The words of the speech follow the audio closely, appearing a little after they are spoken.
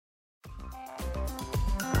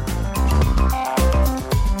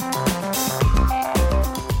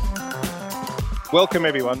Welcome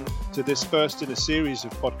everyone to this first in a series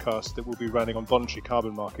of podcasts that we'll be running on voluntary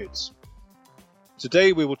carbon markets.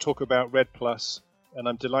 Today we will talk about REDD+, and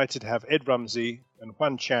I'm delighted to have Ed Rumsey and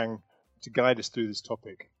Juan Chang to guide us through this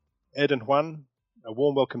topic. Ed and Juan, a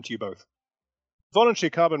warm welcome to you both. Voluntary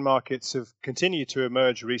carbon markets have continued to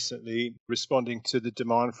emerge recently, responding to the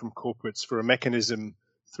demand from corporates for a mechanism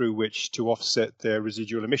through which to offset their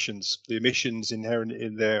residual emissions, the emissions inherent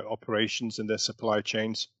in their operations and their supply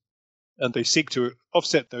chains. And they seek to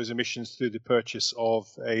offset those emissions through the purchase of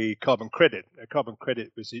a carbon credit. A carbon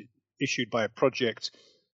credit was issued by a project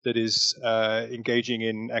that is engaging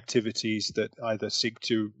in activities that either seek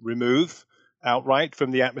to remove outright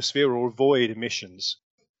from the atmosphere or avoid emissions.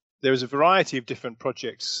 There is a variety of different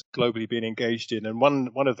projects globally being engaged in, and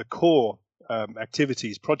one of the core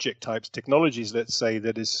activities, project types, technologies, let's say,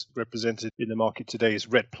 that is represented in the market today is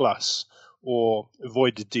REDD+, or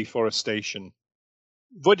avoided deforestation.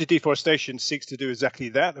 Avoided deforestation seeks to do exactly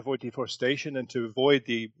that, avoid deforestation and to avoid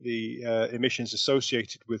the emissions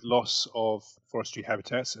associated with loss of forestry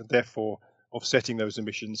habitats and therefore offsetting those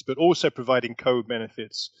emissions, but also providing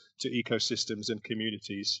co-benefits to ecosystems and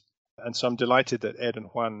communities. And so I'm delighted that Ed and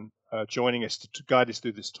Juan are joining us to guide us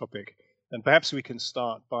through this topic. And perhaps we can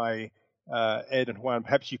start by Ed and Juan.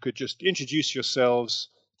 Perhaps you could just introduce yourselves,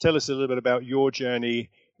 tell us a little bit about your journey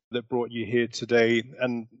that brought you here today,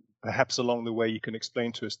 and perhaps along the way you can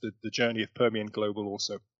explain to us the journey of Permian Global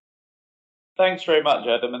also. Thanks very much,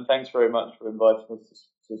 Adam, and thanks very much for inviting us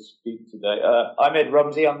to speak today. I'm Ed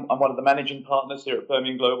Rumsey. I'm one of the managing partners here at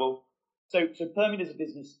Permian Global. So Permian is a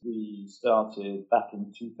business we started back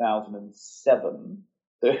in 2007.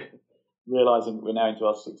 So realizing that we're now into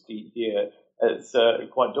our 16th year, it's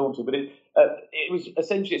quite daunting. But it was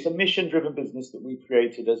essentially, it's a mission-driven business that we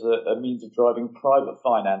created as a means of driving private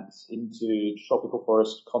finance into tropical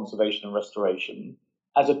forest conservation and restoration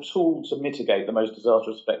as a tool to mitigate the most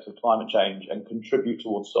disastrous effects of climate change and contribute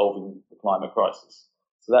towards solving the climate crisis.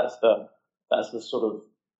 So that's the sort of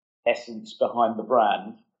essence behind the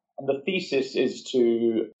brand. And the thesis is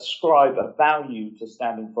to ascribe a value to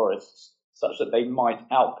standing forests such that they might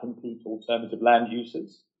outcompete alternative land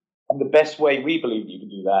uses. And the best way we believe you can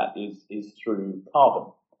do that is through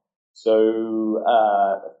carbon. So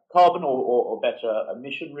carbon or better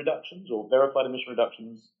emission reductions or verified emission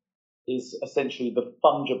reductions is essentially the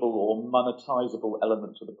fungible or monetizable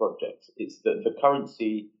element of the project. It's the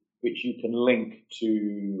currency which you can link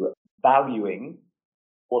to valuing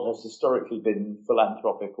what has historically been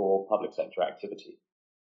philanthropic or public sector activity.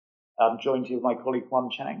 I'm joined here with my colleague Juan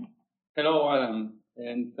Chang. Hello, Adam,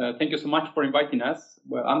 and thank you so much for inviting us.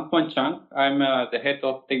 Well, I'm Juan Chang. I'm the head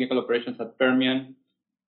of technical operations at Permian.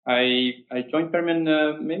 I joined Permian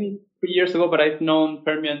maybe 3 years ago, but I've known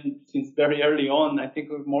Permian since very early on. I think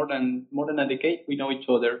more than a decade we know each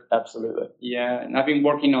other. Absolutely. Yeah, and I've been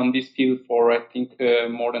working on this field for I think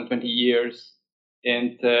more than 20 years.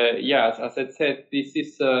 And as I said, this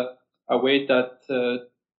is a way that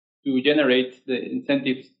to generate the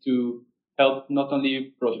incentives to help not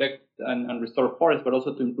only protect and restore forests, but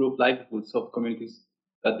also to improve livelihoods of communities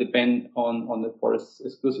that depend on the forests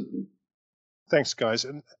exclusively. Thanks, guys.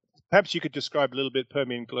 And perhaps you could describe a little bit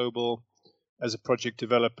Permian Global as a project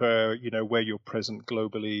developer, where you're present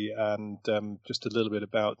globally, and just a little bit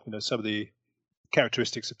about, some of the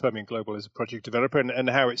characteristics of Permian Global as a project developer and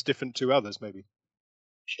how it's different to others, maybe.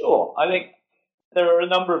 Sure. I think there are a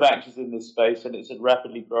number of actors in this space, and it's a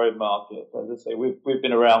rapidly growing market. As I say, we've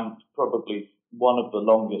been around probably one of the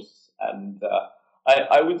longest, and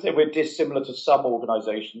I would say we're dissimilar to some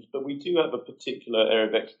organisations, but we do have a particular area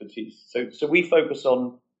of expertise. So we focus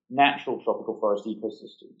on natural tropical forest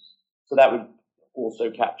ecosystems. So that would also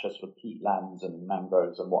capture sort of peatlands and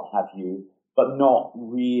mangroves and what have you, but not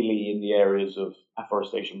really in the areas of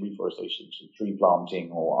afforestation, reforestation, so tree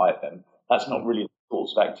planting or IFM. That's not really the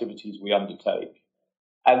sorts of activities we undertake.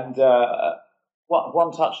 And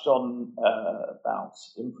one touched on about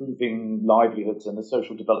improving livelihoods and the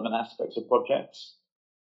social development aspects of projects.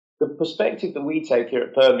 The perspective that we take here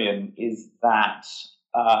at Permian is that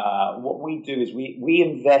what we do is we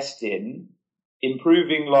invest in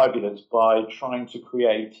improving livelihoods by trying to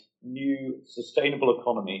create new sustainable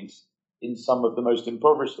economies in some of the most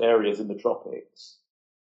impoverished areas in the tropics,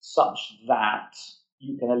 such that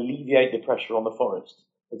you can alleviate the pressure on the forest.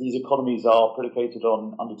 These economies are predicated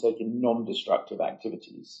on undertaking non-destructive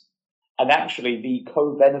activities. And actually, the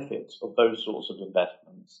co-benefit of those sorts of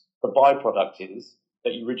investments, the byproduct is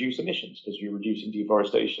that you reduce emissions because you're reducing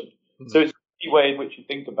deforestation. Mm-hmm. So it's the way in which you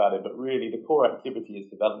think about it, but really the core activity is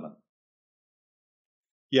development.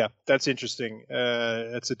 Yeah, that's interesting.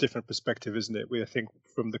 It's a different perspective, isn't it? I think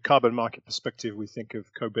from the carbon market perspective, we think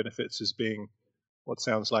of co-benefits as being what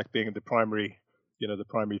sounds like being the primary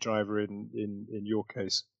driver in your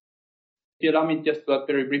case. If you allow me just to add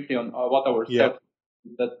very briefly on what ourselves,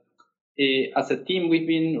 that as a team, we've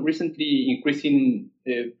been recently increasing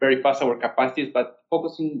very fast our capacities, but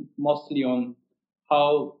focusing mostly on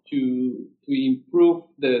how to improve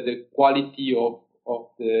the quality of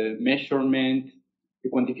the measurement, the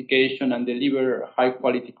quantification, and deliver high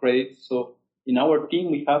quality credits. So in our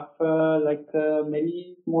team, we have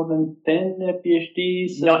maybe more than 10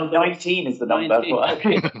 PhDs. 19 is the number. 19.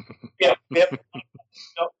 Okay. we have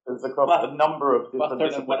doctors across a number of different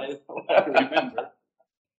disciplines. I remember.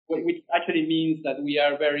 Which actually means that we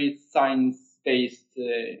are very science-based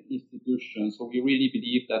institution. So we really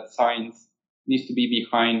believe that science needs to be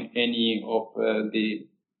behind any of the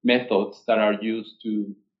methods that are used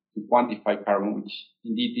to quantify carbon, which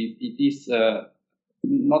indeed it is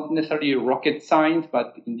not necessarily rocket science,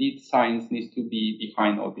 but indeed science needs to be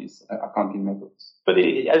behind all these accounting methods. But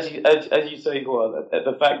as you say, well,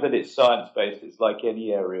 the fact that it's science-based, it's like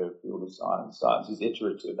any area of field of science. Science is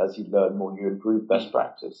iterative. As you learn more, you improve best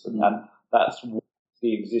practice. And that's what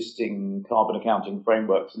the existing carbon accounting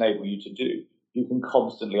frameworks enable you to do. You can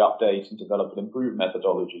constantly update and develop and improve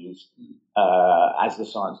methodologies as the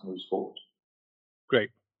science moves forward. Great.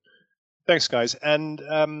 Thanks, guys. And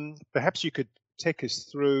perhaps you could take us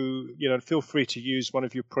through, feel free to use one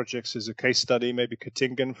of your projects as a case study, maybe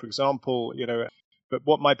Göttingen, for example, but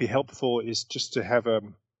what might be helpful is just to have a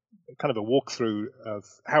kind of a walkthrough of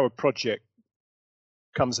how a project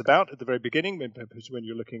comes about at the very beginning, when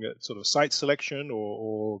you're looking at sort of site selection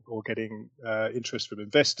or getting interest from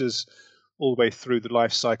investors, all the way through the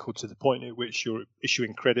life cycle to the point at which you're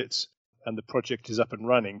issuing credits and the project is up and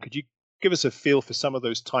running. Could you give us a feel for some of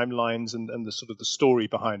those timelines and the sort of the story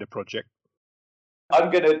behind a project? I'm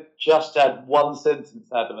going to just add one sentence,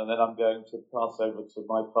 Adam, and then I'm going to pass over to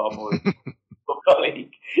my far more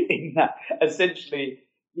colleague in that. Essentially,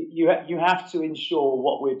 you have to ensure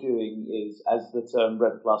what we're doing is, as the term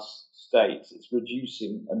REDD Plus states, it's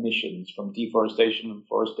reducing emissions from deforestation and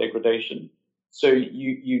forest degradation. So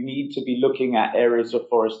you need to be looking at areas of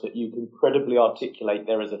forest that you can credibly articulate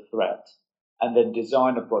there as a threat, and then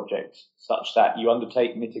design a project such that you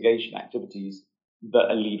undertake mitigation activities that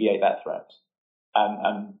alleviate that threat.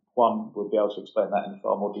 And Juan will be able to explain that in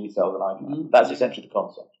far more detail than I can. That's essentially the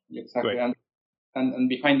concept. Exactly. And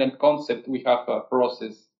behind that concept, we have a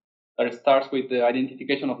process that starts with the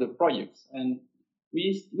identification of the projects. And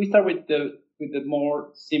we start with the more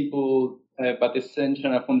simple but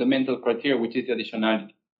essential and fundamental criteria, which is the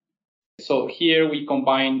additionality. So here we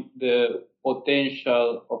combine the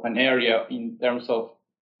potential of an area in terms of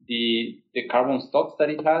the carbon stocks that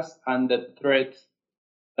it has and the threat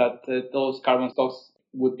that those carbon stocks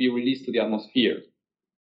would be released to the atmosphere.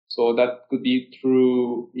 So that could be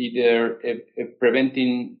through either a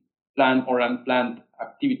preventing planned or unplanned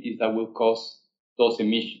activities that will cause those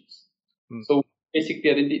emissions. So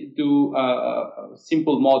basically, do a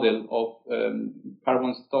simple model of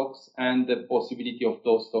carbon stocks and the possibility of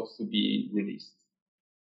those stocks to be released.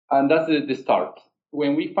 And that's the start.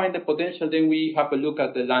 When we find the potential, then we have a look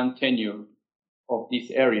at the land tenure of these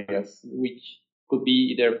areas, which could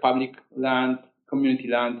be either public land, community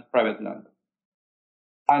land, private land.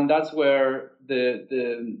 And that's where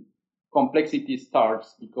the complexity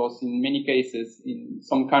starts, because in many cases, in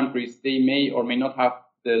some countries, they may or may not have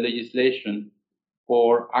the legislation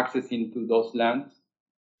for accessing to those lands.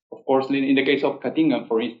 Of course, in the case of Göttingen,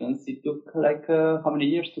 for instance, it took how many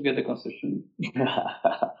years to get the concession?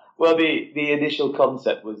 Well, the initial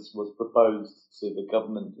concept was proposed to the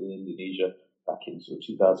government in Indonesia back in sort of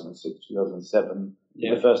 2006, 2007.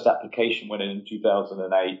 Yeah. The first application went in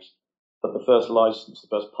 2008, but the first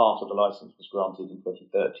part of the license was granted in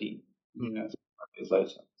 2013. Yeah. Years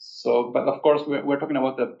later. So, but of course, we're talking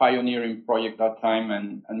about the pioneering project at that time,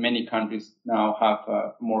 and many countries now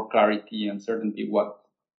have more clarity and certainty what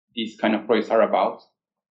these kind of projects are about.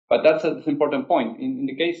 But that's an important point. In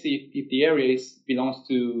the case if the area belongs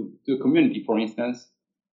to a community, for instance,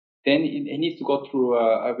 then it needs to go through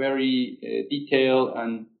a very detailed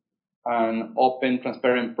and open,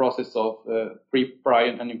 transparent process of free,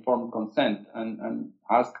 prior, and informed consent, and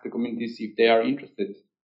ask the communities if they are interested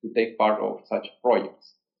to take part of such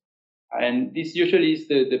projects. And this usually is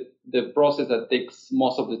the process that takes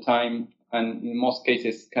most of the time, and in most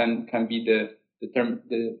cases can be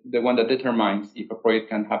the one that determines if a project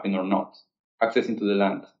can happen or not, accessing to the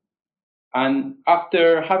land. And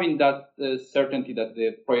after having that certainty that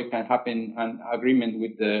the project can happen and agreement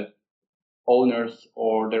with the owners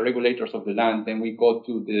or the regulators of the land, then we go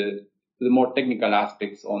to the more technical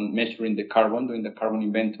aspects on measuring the carbon, doing the carbon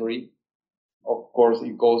inventory of of course,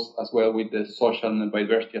 it goes as well with the social and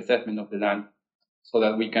biodiversity assessment of the land so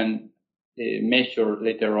that we can measure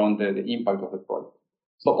later on the impact of the project.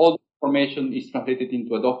 So all the information is translated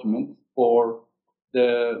into a document. For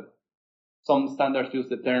some standards use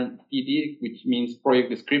the term PD, which means project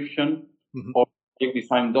description, or project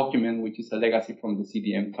design document, which is a legacy from the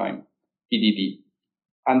CDM time, PDD.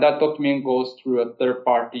 And that document goes through a third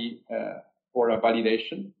party for a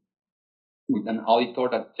validation with an auditor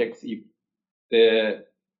that checks if the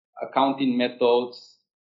accounting methods,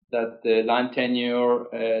 that the land tenure,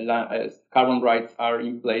 carbon rights are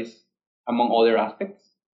in place, among other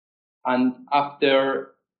aspects. And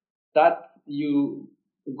after that, you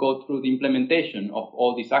go through the implementation of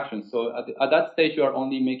all these actions. So at that stage, you are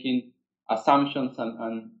only making assumptions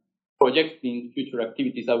and projecting future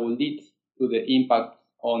activities that will lead to the impact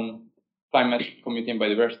on climate, community, and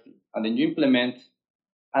biodiversity. And then you implement,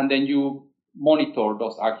 and then you monitor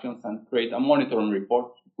those actions and create a monitoring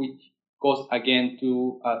report, which goes again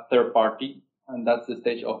to a third party, and that's the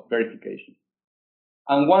stage of verification.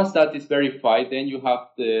 And once that is verified, then you have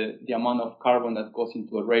the amount of carbon that goes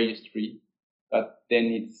into a registry that then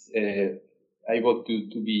it's able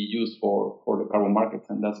to be used for the carbon markets,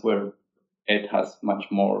 and that's where Ed has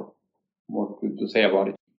much more to say about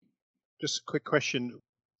it. Just a quick question,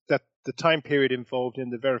 that the time period involved in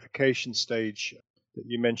the verification stage that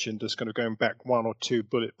you mentioned, just kind of going back one or two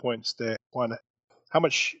bullet points there. One, how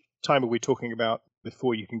much time are we talking about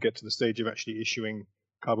before you can get to the stage of actually issuing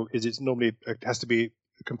carbon? Is it normally, it has to be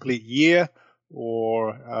a complete year,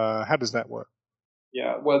 or how does that work?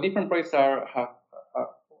 Yeah, well, different projects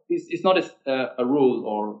it's not a rule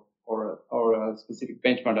or a specific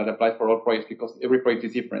benchmark that applies for all projects, because every project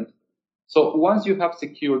is different. So once you have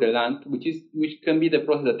secured the land, which can be the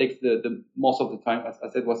process that takes the most of the time,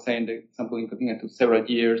 as Ed was saying, the example in Cotinga took several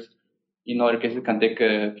years. In other cases, it can take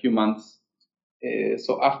a few months.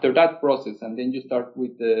 So after that process, and then you start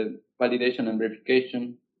with the validation and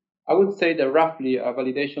verification, I would say that roughly a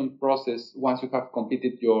validation process, once you have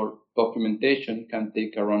completed your documentation, can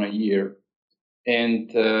take around a year. And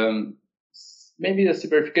maybe the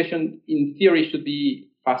verification, in theory, should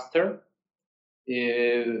be faster,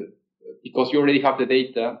 because you already have the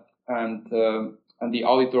data, and the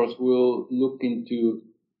auditors will look into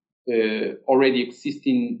already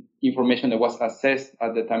existing information that was assessed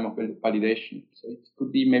at the time of validation. So it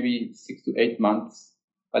could be maybe 6 to 8 months,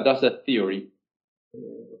 but that's a theory.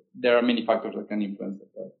 There are many factors that can influence at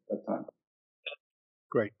that time.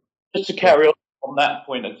 Great. Just to carry on that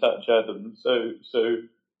point a touch, Adam. So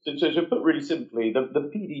to put really simply, the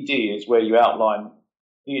PDD is where you outline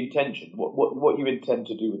the intention, what you intend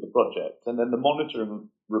to do with the project, and then the monitoring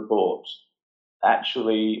report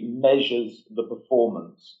actually measures the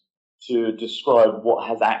performance to describe what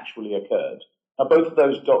has actually occurred. Now, both of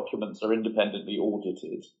those documents are independently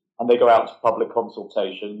audited, and they go out to public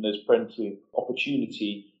consultation. There's plenty of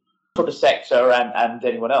opportunity for the sector and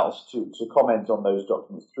anyone else to comment on those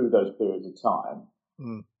documents through those periods of time.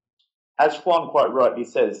 Mm. As Juan quite rightly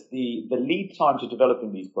says, the lead time to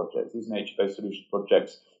developing these projects, these nature-based solution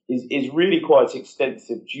projects, is really quite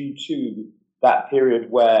extensive due to that period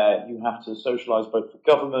where you have to socialise both the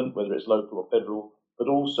government, whether it's local or federal, but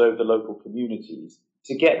also the local communities,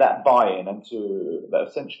 to get that buy-in and to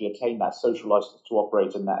essentially attain that social licence to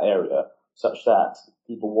operate in that area, such that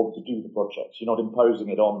people want to do the projects. You're not imposing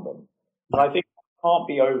it on them. And I think it can't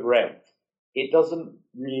be over-egged. It doesn't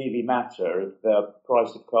really matter if the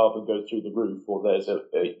price of carbon goes through the roof or there's a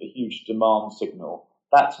huge demand signal.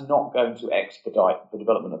 That's not going to expedite the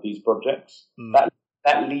development of these projects. Mm.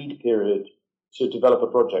 That lead period to develop a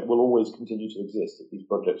project will always continue to exist if these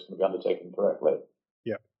projects can be undertaken correctly.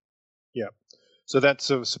 Yeah, yeah. So that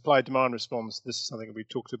sort of supply-demand response, this is something that we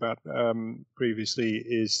talked about previously,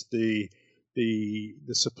 is the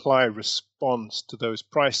supply response to those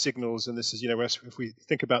price signals. And this is, if we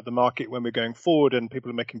think about the market when we're going forward and people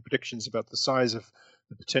are making predictions about the size of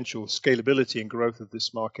the potential scalability and growth of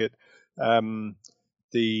this market, let's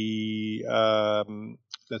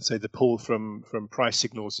say the pull from price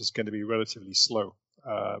signals is going to be relatively slow.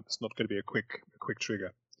 It's not going to be a quick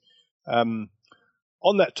trigger.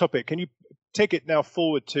 On that topic, can you take it now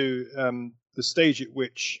forward to the stage at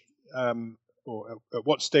which, or at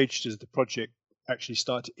what stage does the project actually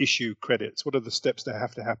start to issue credits? What are the steps that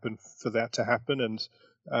have to happen for that to happen,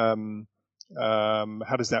 and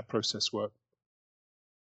how does that process work?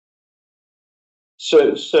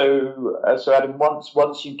 So Adam,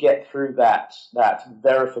 once you get through that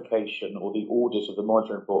verification or the audit of the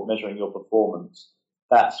monitoring report measuring your performance,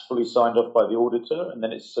 that's fully signed off by the auditor, and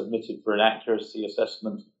then it's submitted for an accuracy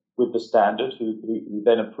assessment with the standard, who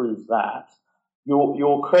then approves that.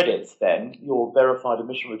 your credits then, your verified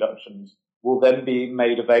emission reductions, will then be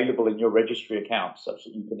made available in your registry account such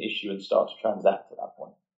that you can issue and start to transact at that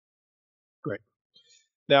point. Great.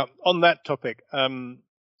 Now, on that topic,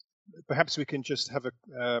 perhaps we can just have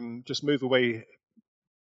just move away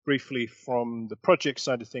briefly from the project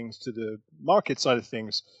side of things to the market side of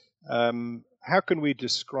things. How can we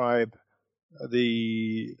describe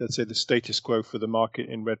let's say, the status quo for the market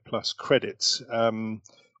in REDD+ credits?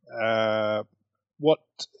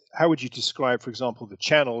 How would you describe, for example, the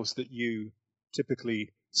channels that you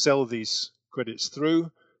typically sell these credits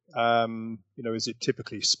through? Is it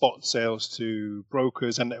typically spot sales to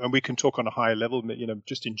brokers? And we can talk on a higher level,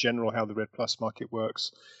 just in general, how the REDD+ market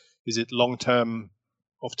works. Is it long-term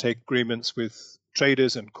offtake agreements with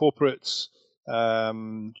traders and corporates,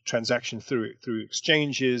 transaction through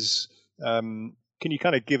exchanges? Can you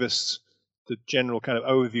kind of give us the general kind of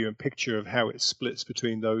overview and picture of how it splits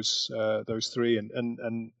between those three,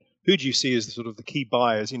 and who do you see as sort of the key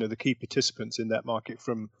buyers, the key participants in that market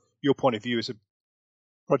from your point of view as a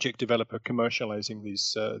project developer commercializing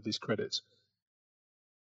these credits?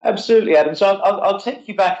 Absolutely, Adam. So I'll take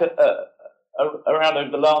you back around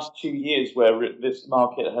over the last 2 years where this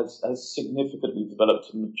market has significantly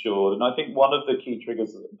developed and matured. And I think one of the key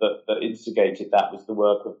triggers that instigated that was the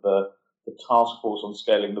work of the Task Force on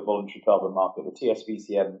Scaling the Voluntary Carbon Market, the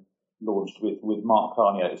TSVCM, launched with Mark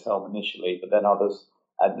Carney at its helm initially, but then others,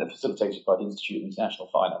 and facilitated by the Institute of International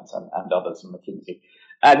Finance and others, and McKinsey.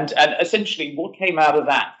 And essentially what came out of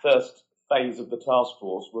that first phase of the task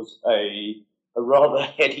force was a rather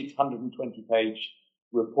heady 120-page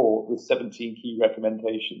report with 17 key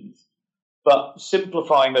recommendations. But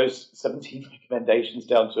simplifying those 17 recommendations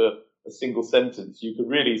down to a single sentence, you could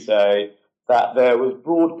really say that there was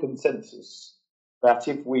broad consensus that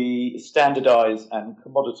if we standardize and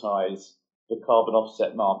commoditize the carbon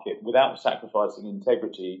offset market without sacrificing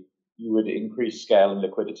integrity, you would increase scale and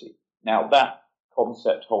liquidity. Now, that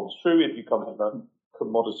concept holds true if you come from a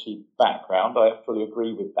commodity background. I fully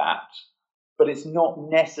agree with that. But it's not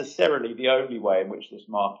necessarily the only way in which this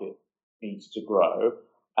market needs to grow,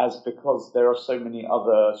 because there are so many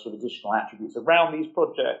other sort of additional attributes around these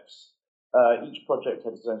projects. Each project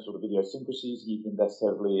has its own sort of idiosyncrasies. You can invest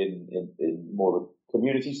heavily in more the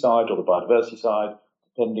community side or the biodiversity side,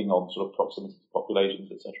 depending on sort of proximity to populations,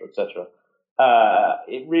 et cetera, et cetera.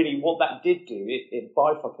 What that did do, it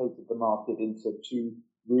bifurcated the market into two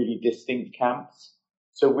really distinct camps.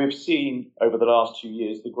 So we've seen over the last 2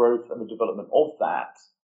 years the growth and the development of that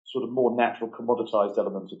sort of more natural commoditized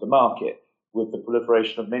element of the market, with the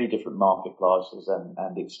proliferation of many different marketplaces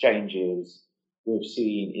and exchanges. We've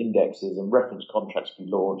seen indexes and reference contracts be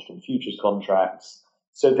launched and futures contracts.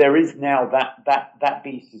 So there is now that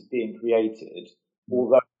beast is being created,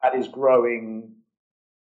 although that is growing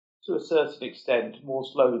to a certain extent more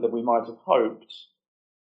slowly than we might have hoped,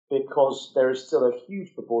 because there is still a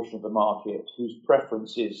huge proportion of the market whose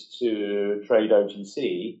preference is to trade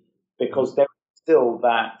OTC, because there is still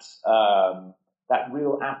that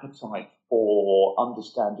real appetite for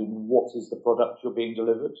understanding what is the product you're being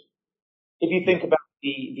delivered. If you think about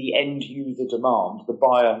the end user demand, the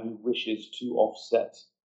buyer who wishes to offset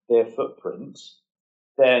their footprint,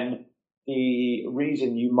 then the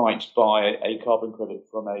reason you might buy a carbon credit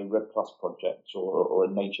from a REDD+ project or a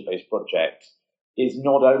nature-based project is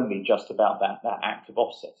not only just about that act of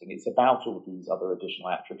offsetting. It's about all these other additional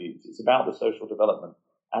attributes. It's about the social development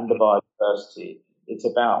and the biodiversity. It's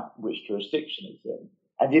about which jurisdiction it's in.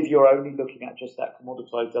 And if you're only looking at just that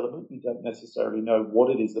commoditized element, you don't necessarily know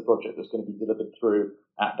what it is the project that's going to be delivered through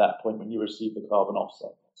at that point when you receive the carbon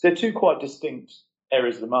offset. So they're two quite distinct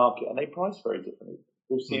areas of the market, and they price very differently.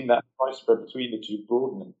 We've seen that price spread between the two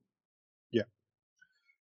broadening. Yeah,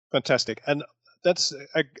 fantastic. And that's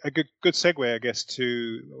a good segue, I guess,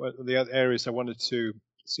 to the other areas I wanted to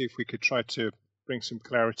see if we could try to bring some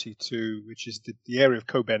clarity to, which is the area of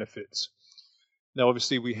co-benefits. Now,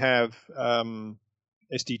 obviously, we have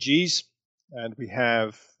SDGs, and we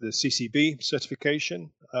have the CCB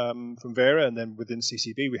certification from Vera, and then within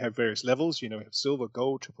CCB we have various levels. We have silver,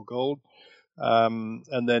 gold, triple gold,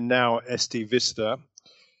 and then now SD Vista.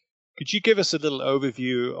 Could you give us a little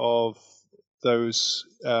overview of those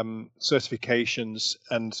certifications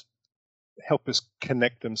and help us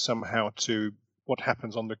connect them somehow to what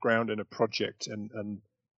happens on the ground in a project, and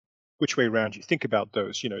which way around you think about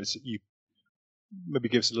those? You maybe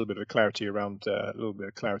give us a little bit of clarity around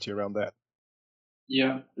that.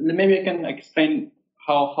 Yeah, maybe I can explain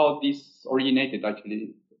how this originated,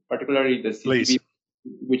 actually, particularly the CCB, Please.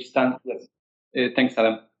 which stands. Yes, thanks,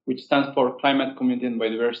 Adam. Which stands for Climate, Community, and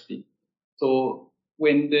Biodiversity. So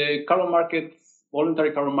when the carbon markets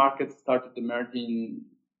voluntary carbon markets started emerging,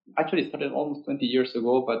 actually started almost 20 years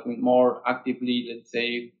ago, but more actively, let's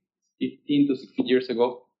say 15 to 16 years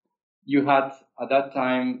ago. You had, at that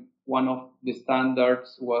time, one of the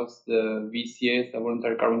standards was the VCS, the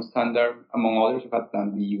Voluntary Carbon Standard, among others. You had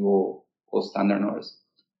the Vivo, Gold Standard, and others.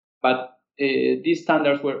 But these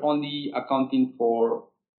standards were only accounting for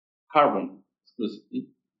carbon exclusively.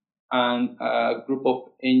 And a group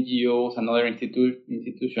of NGOs and other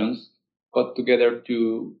institutions got together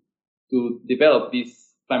to develop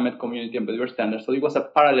this climate community and biodiversity standard. So it was a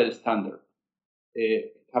parallel standard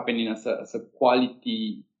happening as a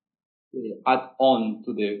quality add-on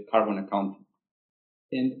to the carbon accounting.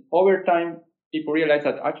 And over time, people realized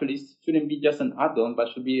that actually it shouldn't be just an add-on, but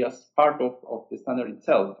should be as part of the standard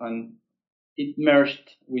itself. And it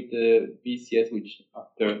merged with the VCS, which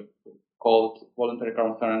after called Voluntary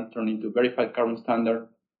Carbon Standard turned into Verified Carbon Standard.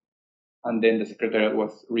 And then the Secretariat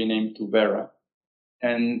was renamed to VERA.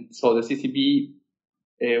 And so the CCB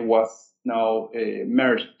was now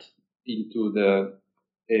merged into the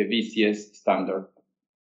VCS standard.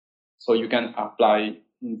 So you can apply,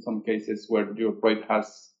 in some cases where your project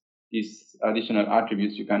has these additional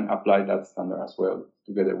attributes, you can apply that standard as well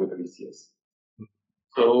together with the VCS.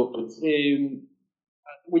 So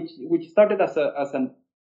which started as an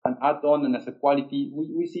add-on and as a quality,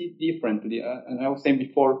 we see it differently. And I was saying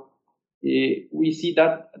before, we see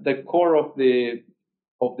that the core of the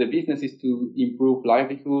business is to improve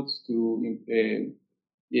livelihoods, to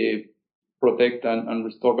protect and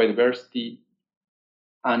restore biodiversity,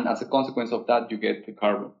 and as a consequence of that, you get the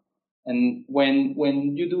carbon. And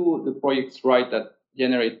when you do the projects right that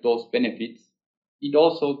generate those benefits, it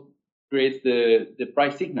also creates the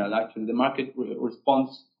price signal. Actually, the market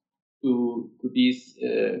responds to these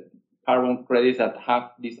carbon credits that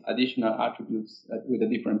have these additional attributes with a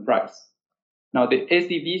different price. Now, the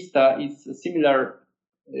SD Vista is a similar.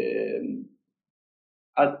 It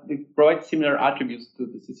provides similar attributes to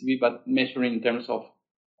the CCB, but measuring in terms of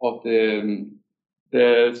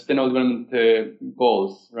the Sustainable Development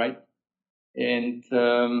Goals, right? And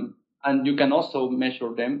you can also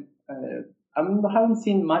measure them. I haven't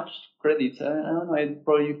seen much credits. I don't know. I've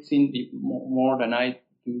probably seen more than I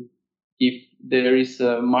do. If there is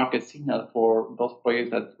a market signal for those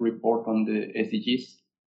projects that report on the SDGs.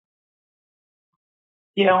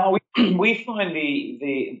 Yeah, we find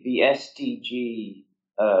the SDG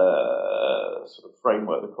sort of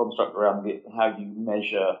framework, the construct around how you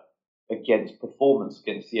measure against performance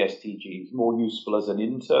against the SDGs more useful as an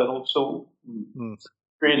internal tool. Mm-hmm.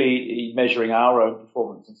 Really measuring our own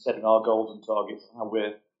performance and setting our goals and targets, and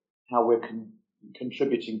how we're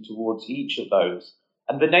contributing towards each of those.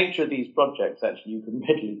 And the nature of these projects, actually, you can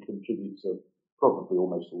readily contribute to probably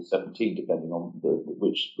almost all 17, depending on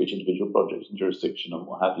which individual projects and jurisdiction and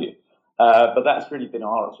what have you. But that's really been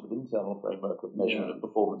our sort of internal framework of measurement of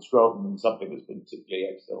performance, rather than something that's been particularly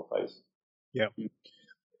external facing. Yeah.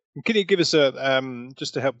 Can you give us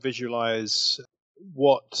just to help visualize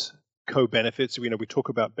what co-benefits? We talk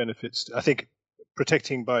about benefits. I think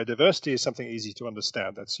protecting biodiversity is something easy to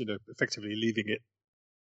understand. That's effectively leaving it,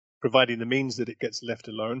 providing the means that it gets left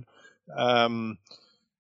alone.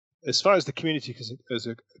 As far as the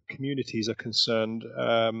communities are concerned,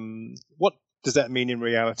 what does that mean in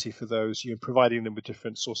reality for those? Providing them with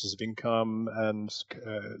different sources of income and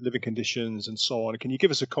living conditions and so on. Can you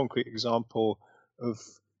give us a concrete example of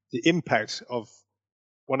the impact of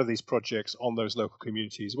one of these projects on those local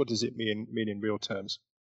communities? What does it mean in real terms?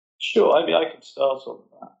 Sure. I mean, I could start on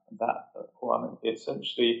that one.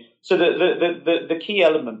 Essentially, so the key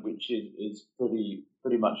element, which is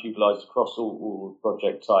pretty much utilised across all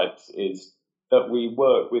project types, is that we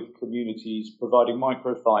work with communities providing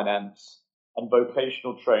microfinance and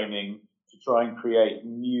vocational training to try and create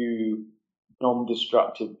new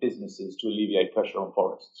non-destructive businesses to alleviate pressure on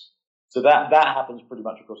forests. So that happens pretty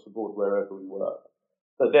much across the board wherever we work.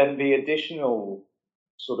 But then the additional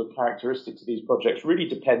sort of characteristics of these projects really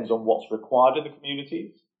depends on what's required in the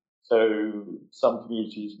communities. So some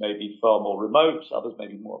communities may be far more remote, others may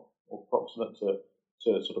be more proximate to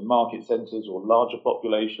sort of market centres or larger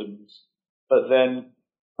populations. But then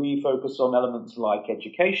we focus on elements like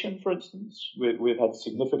education, for instance. We've had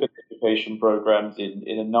significant education programs in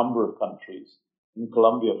a number of countries. In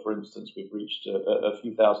Colombia, for instance, we've reached a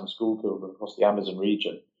few thousand school children across the Amazon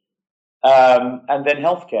region. And then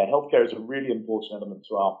healthcare. Healthcare is a really important element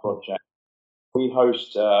to our project. We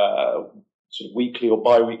host sort of weekly or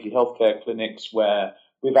bi-weekly healthcare clinics where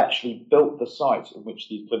we've actually built the site in which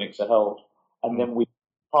these clinics are held, and then we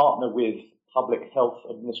partner with public health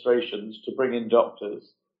administrations to bring in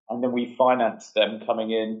doctors and then we finance them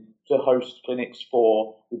coming in to host clinics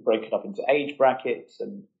we break it up into age brackets,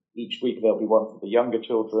 and each week there'll be one for the younger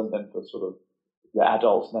children, then for sort of the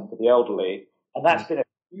adults, and then for the elderly. And that's been a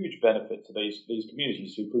huge benefit to these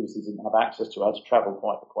communities who previously didn't have access to, had to travel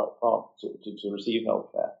quite far to receive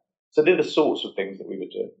healthcare. So they're the sorts of things that we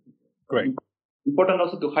would do. Great. Important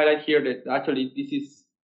also to highlight here that actually this is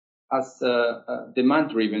as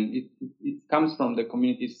demand driven. It comes from the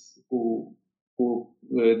communities who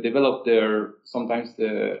develop sometimes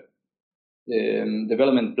the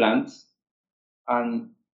development plans, and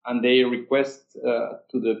they request to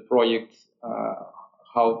the project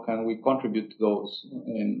how can we contribute to those.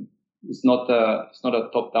 And it's not a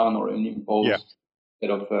top down or an imposed set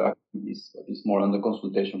of activities, but it's more on the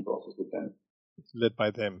consultation process with them. It's led by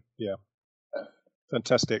them. Yeah.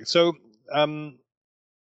 Fantastic. So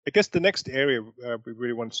I guess the next area we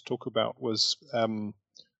really wanted to talk about was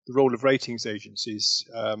the role of ratings agencies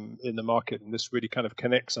in the market. And this really kind of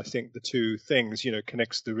connects, I think, the two things,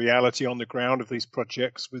 connects the reality on the ground of these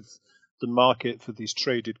projects with the market for these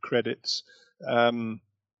traded credits.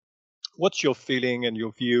 What's your feeling and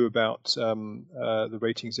your view about the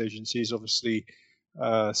ratings agencies? Obviously,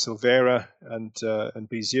 Silvera and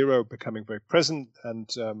B0 becoming very present and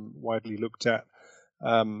widely looked at,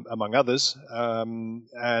 among others.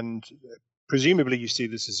 And presumably you see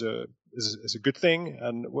this as a good thing.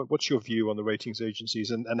 And what's your view on the ratings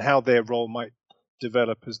agencies and how their role might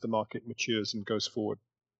develop as the market matures and goes forward?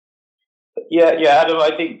 Yeah, Adam,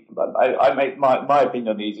 I think I make my opinion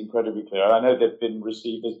on these incredibly clear. I know there's been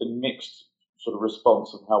mixed sort of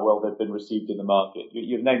response of how well they've been received in the market.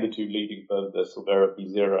 You've named the two leading firms, the Silvera,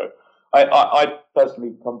 B0. I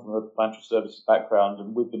personally come from a financial services background,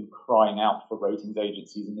 and we've been crying out for ratings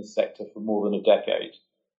agencies in this sector for more than a decade.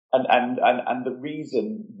 And the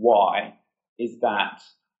reason why is that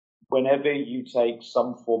whenever you take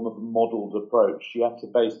some form of modeled approach, you have to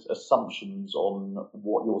base assumptions on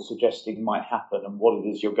what you're suggesting might happen and what it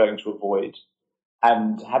is you're going to avoid.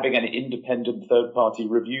 And having an independent third party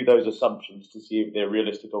review those assumptions to see if they're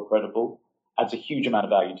realistic or credible adds a huge amount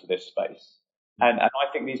of value to this space. And I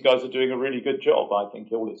think these guys are doing a really good job. I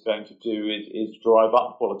think all it's going to do is drive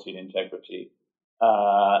up quality and integrity,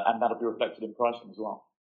 and that'll be reflected in pricing as well.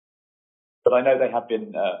 But I know they have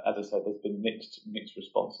been, as I said, there's been mixed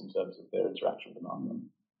response in terms of their interaction with the market.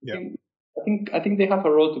 Yeah. I think they have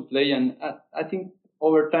a role to play, and I think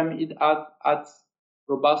over time it adds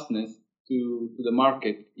robustness to the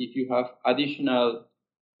market if you have additional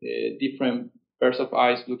different pairs of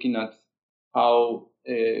eyes looking at how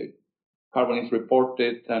carbon is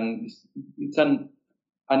reported, and it's an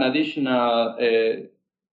additional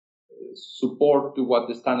support to what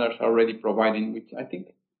the standards are already providing, which I think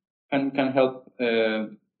can help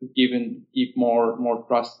give more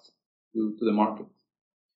trust to the market.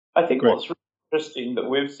 I think what's really interesting that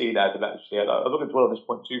we've seen, Adam, actually, and I'm not going to dwell on this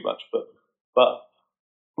point too much, but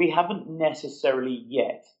we haven't necessarily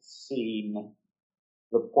yet seen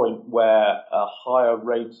the point where a higher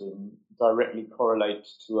rating directly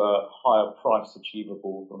correlates to a higher price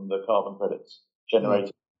achievable from the carbon credits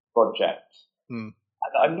generated project. And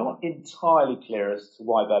I'm not entirely clear as to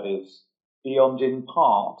why that is, beyond in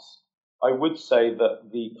part, I would say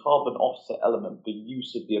that the carbon offset element, the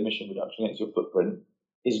use of the emission reduction against your footprint,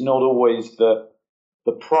 is not always the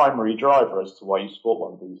primary driver as to why you support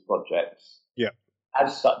one of these projects. Yeah.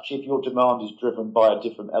 As such, if your demand is driven by a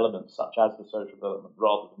different element, such as the social development,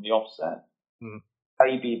 rather than the offset,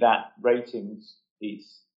 maybe that ratings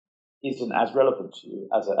piece isn't as relevant to you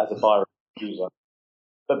as a buyer user.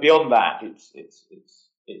 But beyond that, it's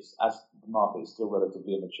as the market is still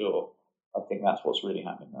relatively immature, I think that's what's really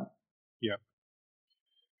happening there. Yeah.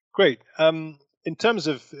 Great. In terms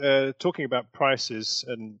of talking about prices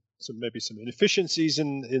and maybe some inefficiencies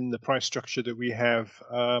in the price structure that we have,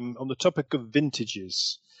 on the topic of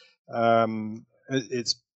vintages,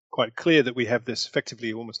 it's quite clear that we have this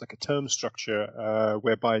effectively almost like a term structure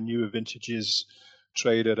whereby newer vintages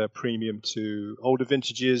trade at a premium to older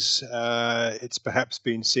vintages. It's perhaps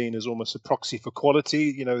been seen as almost a proxy for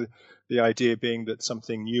quality, the idea being that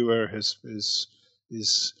something newer has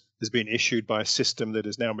been issued by a system that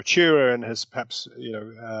is now mature and has perhaps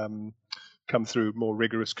come through more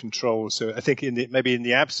rigorous controls. So I think maybe in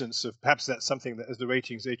the absence of, perhaps that's something that as the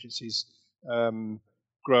ratings agencies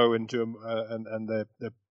grow and do and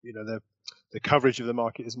the coverage of the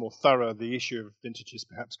market is more thorough, the issue of vintages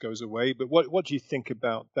perhaps goes away. But what do you think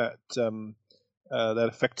about that that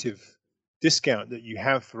effective discount that you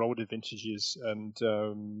have for older vintages? And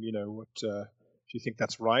what do you think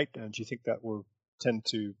that's right? And do you think that will tend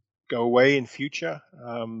to go away in future?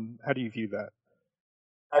 How do you view that?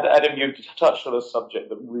 Adam, you touched on a subject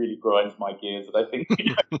that really grinds my gears, and I think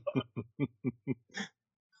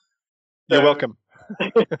you're welcome.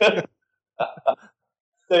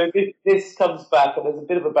 So this comes back, and there's a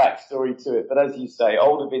bit of a backstory to it. But as you say,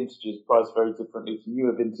 older vintages price very differently to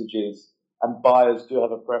newer vintages, and buyers do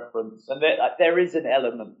have a preference. And there is an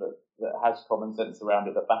element that has common sense around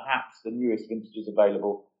it, that perhaps the newest vintages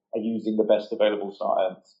available are using the best available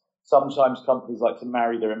science. Sometimes companies like to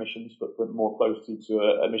marry their emissions footprint more closely to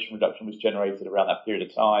an emission reduction was generated around that period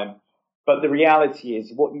of time. But the reality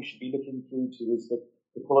is, what you should be looking through to is the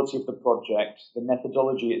quality of the project, the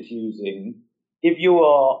methodology it's using. If you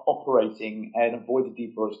are operating an avoided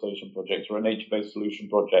deforestation project or a nature-based solution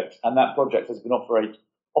project, and that project has been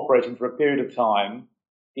operating for a period of time,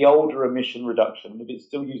 the older emission reduction, if it's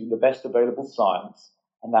still using the best available science,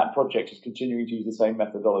 and that project is continuing to use the same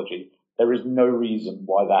methodology, there is no reason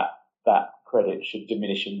why that credit should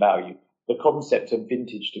diminish in value. The concept of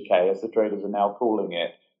vintage decay, as the traders are now calling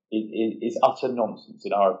it, is utter nonsense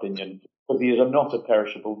in our opinion, because these are not a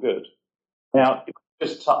perishable good. Now, if we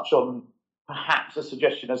just touch on perhaps a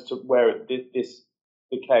suggestion as to where this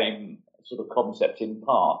became a sort of concept in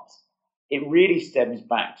part, it really stems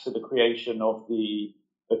back to the creation of the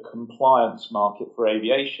compliance market for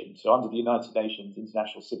aviation. So under the United Nations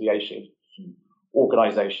International Civil Aviation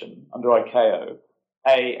Organization, under ICAO,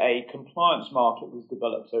 a compliance market was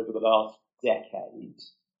developed over the last decade,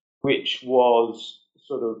 which was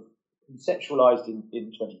sort of conceptualized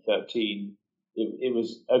in 2013. It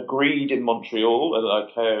was agreed in Montreal at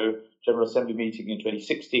the ICAO General Assembly meeting in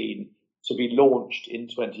 2016 to be launched in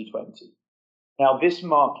 2020. Now, this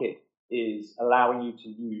market is allowing you to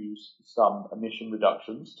use some emission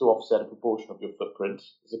reductions to offset a proportion of your footprint.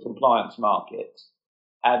 It's a compliance market.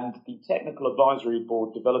 And the technical advisory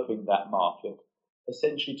board developing that market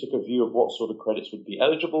essentially took a view of what sort of credits would be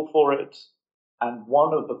eligible for it. And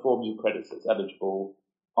one of the forms of credits that's eligible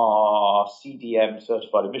are CDM,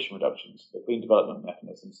 certified emission reductions, the Clean Development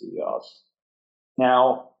Mechanism, CDRs.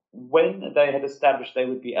 Now, when they had established they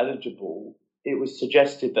would be eligible, it was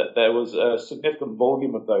suggested that there was a significant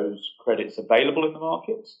volume of those credits available in the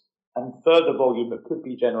market, and further volume that could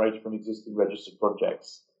be generated from existing registered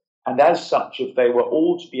projects. And as such, if they were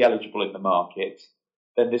all to be eligible in the market,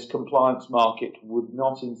 then this compliance market would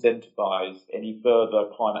not incentivize any further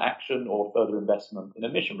climate action or further investment in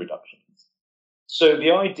emission reductions. So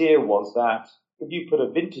the idea was that if you put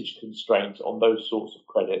a vintage constraint on those sorts of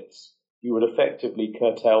credits, you would effectively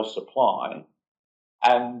curtail supply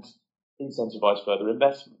and incentivize further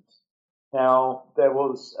investment. Now, there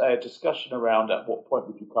was a discussion around at what point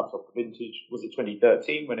would you cut off the vintage. Was it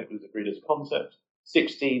 2013 when it was agreed as a concept,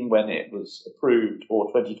 16 when it was approved,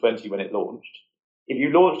 or 2020 when it launched? If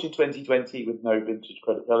you launched in 2020 with no vintage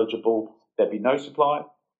credit eligible, there'd be no supply.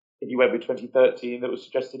 If you went with 2013, that was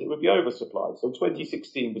suggested it would be oversupply. So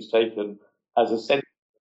 2016 was taken as a sensible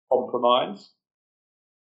compromise.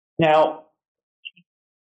 Now,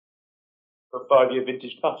 a 5-year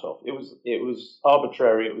vintage cutoff. It was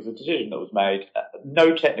arbitrary. It was a decision that was made.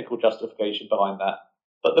 No technical justification behind that.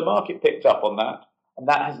 But the market picked up on that, and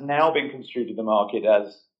that has now been construed in the market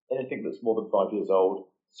as anything that's more than 5 years old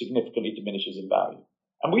significantly diminishes in value.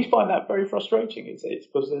 And we find that very frustrating. It's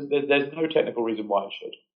because there's no technical reason why it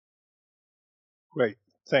should. Great,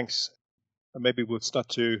 thanks. And maybe we'll start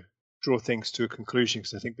to draw things to a conclusion,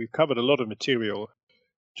 because I think we've covered a lot of material.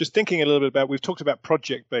 Just thinking a little bit about, we've talked about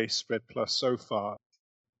project-based REDD Plus so far.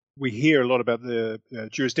 We hear a lot about the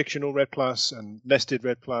jurisdictional REDD Plus and nested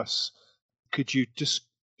REDD Plus. Could you just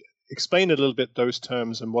explain a little bit those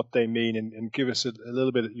terms and what they mean, and give us a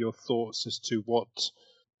little bit of your thoughts as to what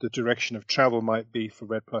the direction of travel might be for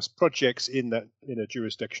REDD Plus projects in a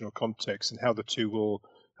jurisdictional context, and how the two will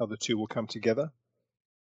come together?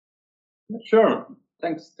 Sure.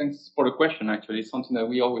 Thanks for the question. Actually, it's something that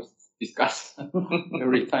we always discuss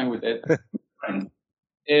every time with Ed.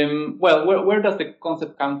 Well, where does the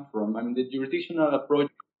concept come from? I mean, the jurisdictional approach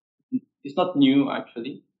is not new,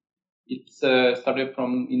 actually. It's started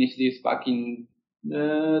from initiatives back in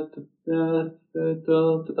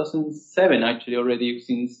 2007, actually, already,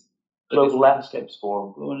 since Global Landscapes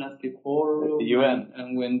Forum. Global Landscape Forum, the UN.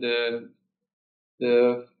 and when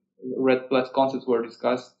the REDD Plus concepts were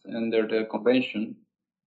discussed under the convention,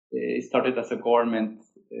 it started as a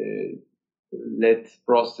government-led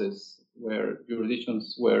process where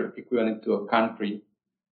jurisdictions were equivalent to a country.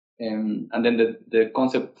 And then the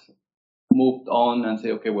concept moved on and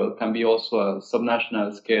said, okay, well, it can be also a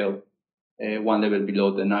subnational scale, one level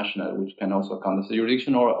below the national, which can also count as a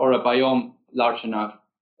jurisdiction, or a biome large enough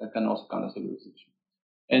that can also count as a jurisdiction.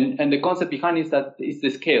 And the concept behind is that it's the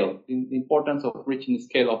scale, the importance of reaching the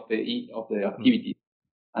scale of the activity.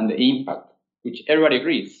 and the impact, which everybody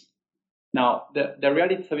agrees. Now, the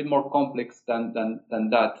reality is a bit more complex than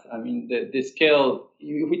that. I mean, the scale,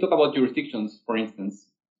 if we talk about jurisdictions, for instance,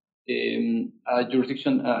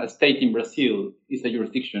 a state in Brazil is a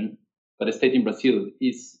jurisdiction, but a state in Brazil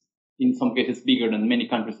is in some cases bigger than many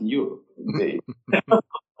countries in Europe.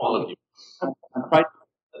 All of you. And try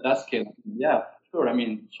that scale. Yeah, sure. I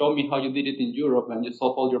mean, show me how you did it in Europe and you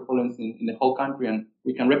solve all your problems in the whole country, and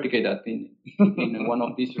we can replicate that in one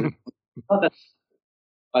of these. Not that,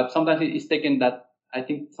 but sometimes it's taken that. I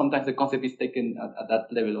think sometimes the concept is taken at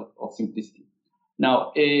that level of simplicity.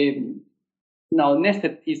 Now,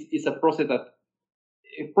 nested is a process that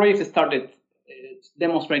projects started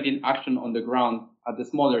demonstrating action on the ground at the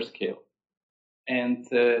smaller scale. And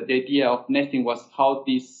the idea of nesting was how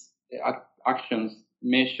these actions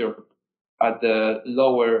measured at the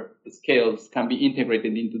lower scales can be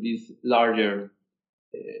integrated into these larger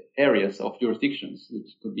areas of jurisdictions,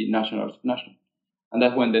 which could be national or subnational. And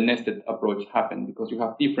that's when the nested approach happened, because you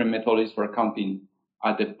have different methodologies for accounting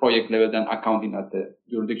at the project level than accounting at the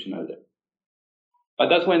jurisdictional level. But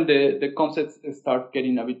that's when the concepts start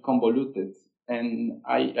getting a bit convoluted. And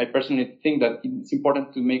I personally think that it's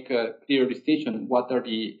important to make a clear distinction. What are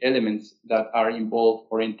the elements that are involved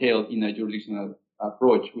or entailed in a jurisdictional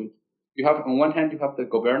approach? You have, on one hand, you have the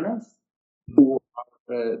governance, who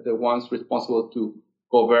are the ones responsible to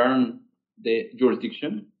govern the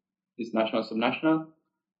jurisdiction, this national, subnational,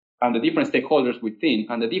 and the different stakeholders within,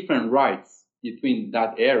 and the different rights between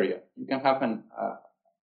that area. You can have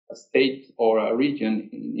a state or a region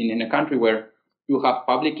in a country where you have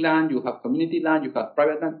public land, you have community land, you have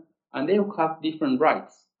private land, and they will have different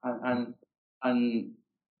rights and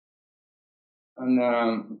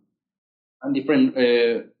different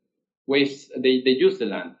ways they use the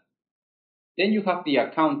land. Then you have the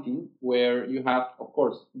accounting, where you have, of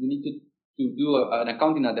course, you need to do an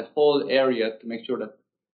accounting at the whole area to make sure that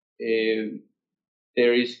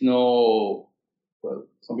there is no, well,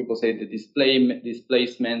 some people say the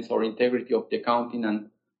displacements or integrity of the accounting, and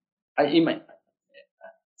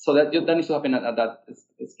so that needs to happen at that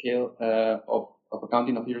scale of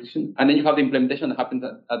accounting of jurisdiction. And then you have the implementation that happens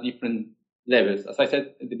at different levels. As I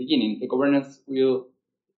said at the beginning, the governance will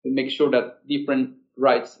make sure that different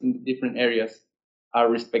rights in different areas are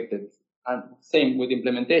respected. And same with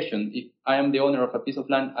implementation. If I am the owner of a piece of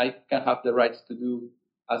land, I can have the rights to do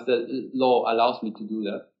as the law allows me to do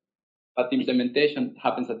that. But the implementation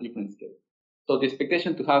happens at different scales. So the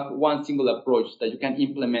expectation to have one single approach that you can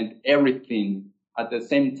implement everything at the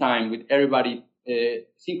same time with everybody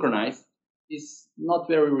synchronized is not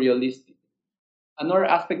very realistic. Another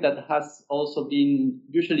aspect that has also been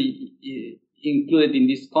usually included in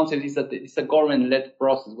this concept is that it's a government-led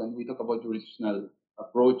process when we talk about jurisdictional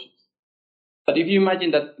approaches. But if you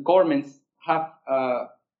imagine that governments have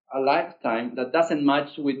a lifetime that doesn't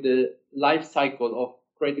match with the life cycle of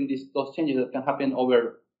creating those changes that can happen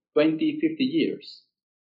over 20, 50 years.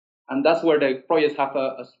 And that's where the projects have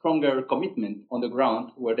a stronger commitment on the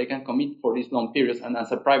ground, where they can commit for these long periods and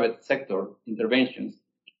as a private sector interventions,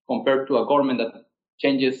 compared to a government that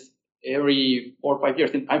changes every 4 or 5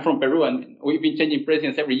 years. I'm from Peru, and we've been changing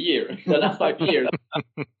presidents every year, the last 5 years.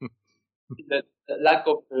 the lack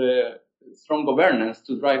of strong governance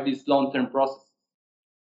to drive this long-term process.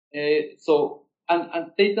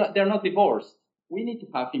 And they're not divorced. We need to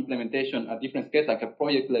have implementation at different scales, like a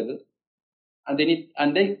project level, and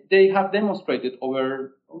they have demonstrated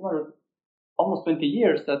over almost 20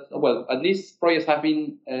 years that, well, at least projects have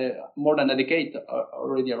been more than a decade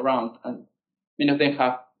already around, and many of them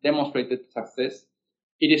have demonstrated success.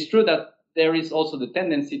 It is true that there is also the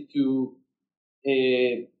tendency to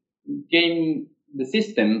game the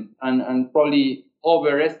system and probably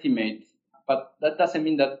overestimate, but that doesn't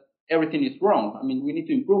mean that everything is wrong. I mean, we need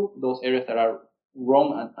to improve those areas that are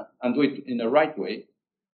wrong and do it in the right way.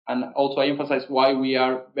 And also I emphasize why we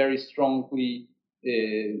are very strongly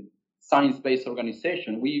science-based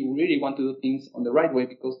organization. We really want to do things on the right way,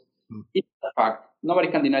 because it's a fact. Nobody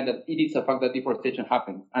can deny that it is a fact that deforestation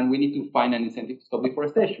happens, and we need to find an incentive to stop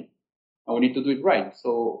deforestation. And we need to do it right.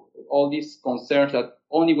 So all these concerns that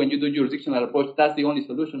only when you do jurisdictional approach, that's the only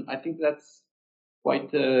solution, I think that's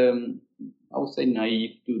quite, I would say,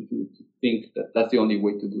 naive to think that that's the only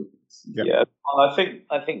way to do this. Yeah, I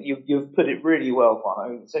think you've put it really well, Juan. I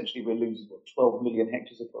mean, essentially, we're losing 12 million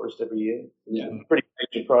hectares of forest every year. It's a pretty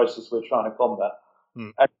major crisis we're trying to combat.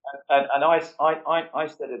 And I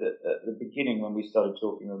said it at the beginning when we started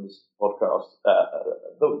talking on this podcast.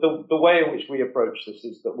 The way in which we approach this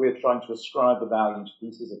is that we're trying to ascribe a value to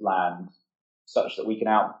pieces of land such that we can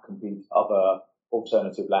outcompete other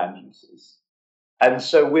alternative land uses. And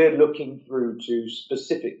so we're looking through to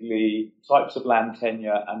specifically types of land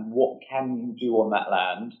tenure and what can you do on that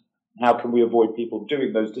land? How can we avoid people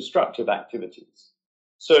doing those destructive activities?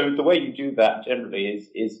 So the way you do that generally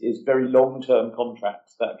is very long-term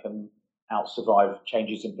contracts that can out-survive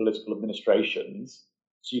changes in political administrations.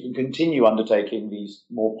 So you can continue undertaking these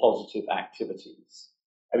more positive activities.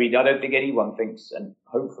 I mean, I don't think anyone thinks, and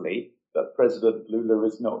hopefully, that President Lula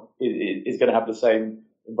is going to have the same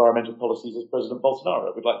environmental policies as President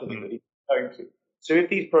Bolsonaro. We'd like to think that he's going to. So if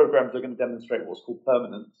these programs are going to demonstrate what's called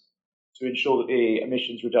permanence, to ensure that the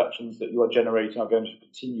emissions reductions that you are generating are going to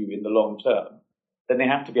continue in the long term, then they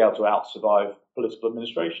have to be able to out-survive political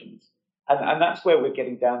administrations. And that's where we're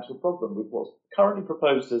getting down to a problem with what's currently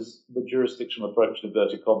proposed as the jurisdictional approach, in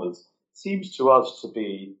inverted commas, seems to us to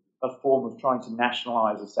be a form of trying to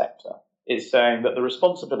nationalize a sector. It's saying that the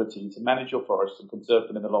responsibility to manage your forests and conserve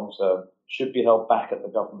them in the long term should be held back at the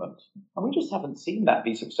government. And we just haven't seen that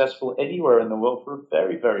be successful anywhere in the world for a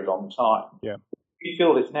very, very long time. Yeah. We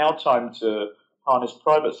feel it's now time to harness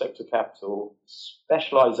private sector capital,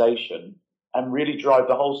 specialization, and really drive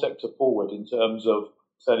the whole sector forward in terms of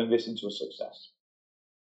turning this into a success.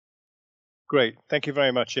 Great. Thank you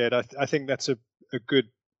very much, Ed. I think that's a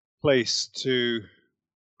good place to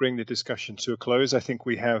bring the discussion to a close. I think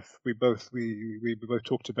we both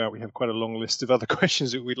talked about, we have quite a long list of other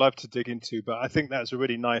questions that we'd love to dig into, but I think that's a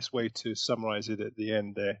really nice way to summarize it at the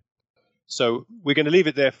end there. So we're going to leave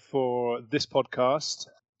it there for this podcast.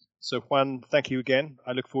 So Juan, thank you again.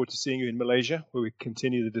 I look forward to seeing you in Malaysia, where we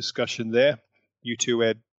continue the discussion there. You too,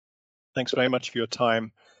 Ed. Thanks very much for your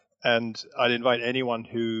time. And I'd invite anyone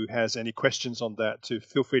who has any questions on that to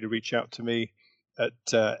feel free to reach out to me at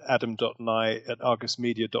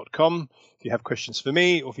adam.nye@argusmedia.com. If you have questions for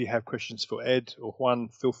me, or if you have questions for Ed or Juan,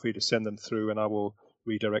 feel free to send them through and I will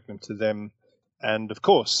redirect them to them. And of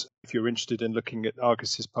course, if you're interested in looking at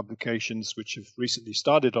Argus's publications, which have recently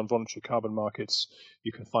started on voluntary carbon markets,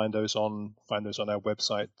 you can find those on our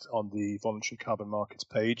website on the Voluntary Carbon Markets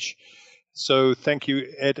page. So thank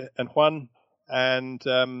you, Ed and Juan, and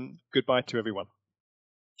goodbye to everyone.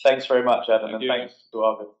 Thanks very much, Adam, and thanks to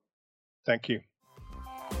Argus. Thank you.